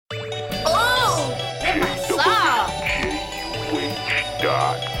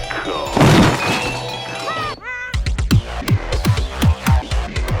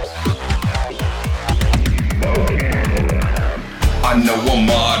know I'm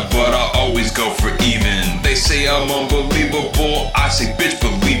odd, but I always go for even. They say I'm unbelievable, I say bitch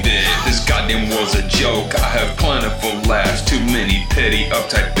believe it. This goddamn world's a joke, I have plentiful laughs. Too many petty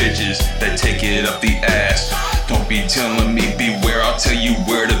uptight bitches that take it up the ass. Don't be telling me beware, I'll tell you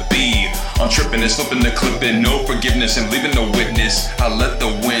where to be. I'm trippin' and slippin' and clippin', no forgiveness and leaving no witness. I let the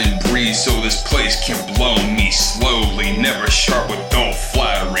wind breathe so this place can blow me slowly. Never sharp with no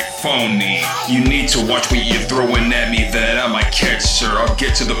flattery, phony. You need to watch what you're throwing at me that I might catch, sir. I'll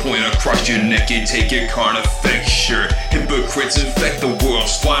get to the point across your neck and take your Carnifex shirt. Hypocrites infect the world,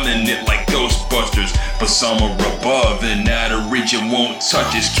 sliding it like Ghostbusters. But some are above and out of reach and won't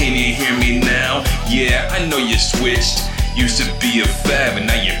touch us. Can you hear me now? Yeah, I know you switched. Used to be a fab and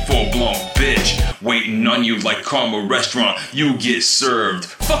now you're full-blown bitch. Waiting on you like Karma restaurant, you get served.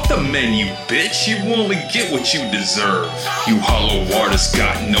 Fuck the menu, bitch, you only get what you deserve. You hollow artists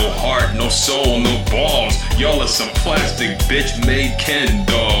got no heart, no soul, no balls. Y'all are some plastic bitch-made Ken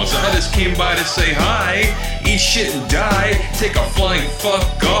dolls. I just came by to say hi, eat shit and die. Take a flying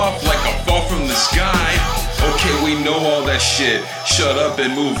fuck off like a fall from the sky. Okay, we know all that shit, shut up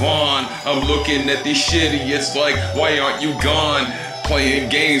and move on. I'm looking at these shidiots like, why aren't you gone? Playing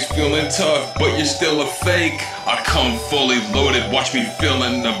games, feeling tough, but you're still a fake. I come fully loaded, watch me fill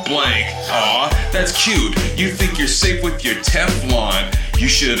in the blank. Aw, that's cute, you think you're safe with your Teflon. You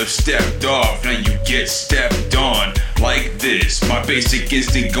should have stepped off, now you get stepped on. Like this, my basic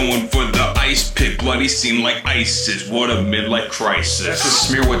instinct going for the ice pick. Bloody scene like ISIS, what a midlife crisis. That's a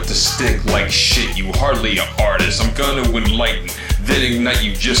smear with the stick like shit, you hardly an artist. I'm gonna enlighten, then ignite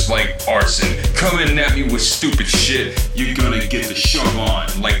you just like arson. Coming at me with stupid shit, you're gonna get the shove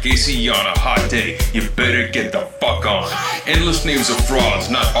on. Like AC on a hot day, you better get the fuck on. Endless names of frauds,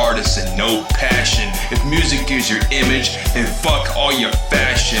 not artists and no passion. If music is your image, then fuck all your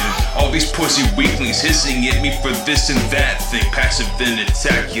fashion. All these pussy weaklings hissing at me for this and that thing. Passive then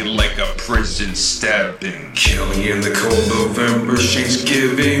attack you like a prison stabbing. Killing in the cold November,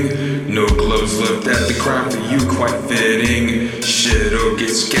 shanksgiving. No gloves left at the crime for you, quite fitting. Shit'll get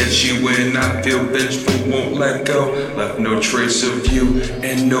sketchy when I feel vengeful, won't let go. Left no trace of you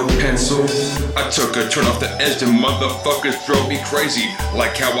and no pencil. I took a turn off the edge, the motherfuckers drove me crazy.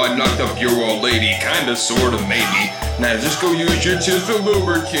 Like how I knocked up your old lady, kinda sorta maybe. Now just go use your tips for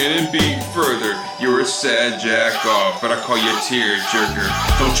lubricant and be further. You're a sad jackoff, but I call you tearjerker.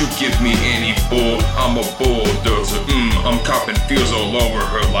 Don't you give me any bull, I'm a bulldozer. I'm copping feels all over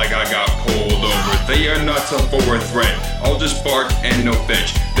her like I got pulled over. They are not tough for a threat, I'll just bark and no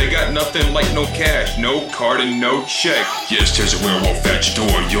fetch. They got nothing like no cash, no card and no check. Yes, there's a werewolf at your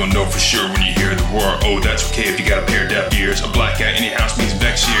door, you'll know for sure when you hear the roar. Oh, that's okay if you got a pair of deaf ears. A blackout in your house means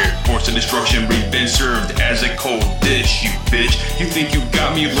vex here. Force of destruction, revenge served as a cold dish, you bitch. You think you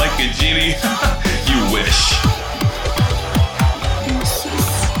got me like a genie? You wish.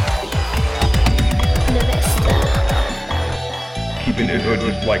 Keeping it hood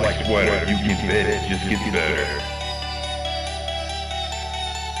just like a sweater. You can bet it just gets better.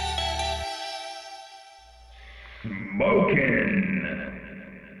 Smokin'.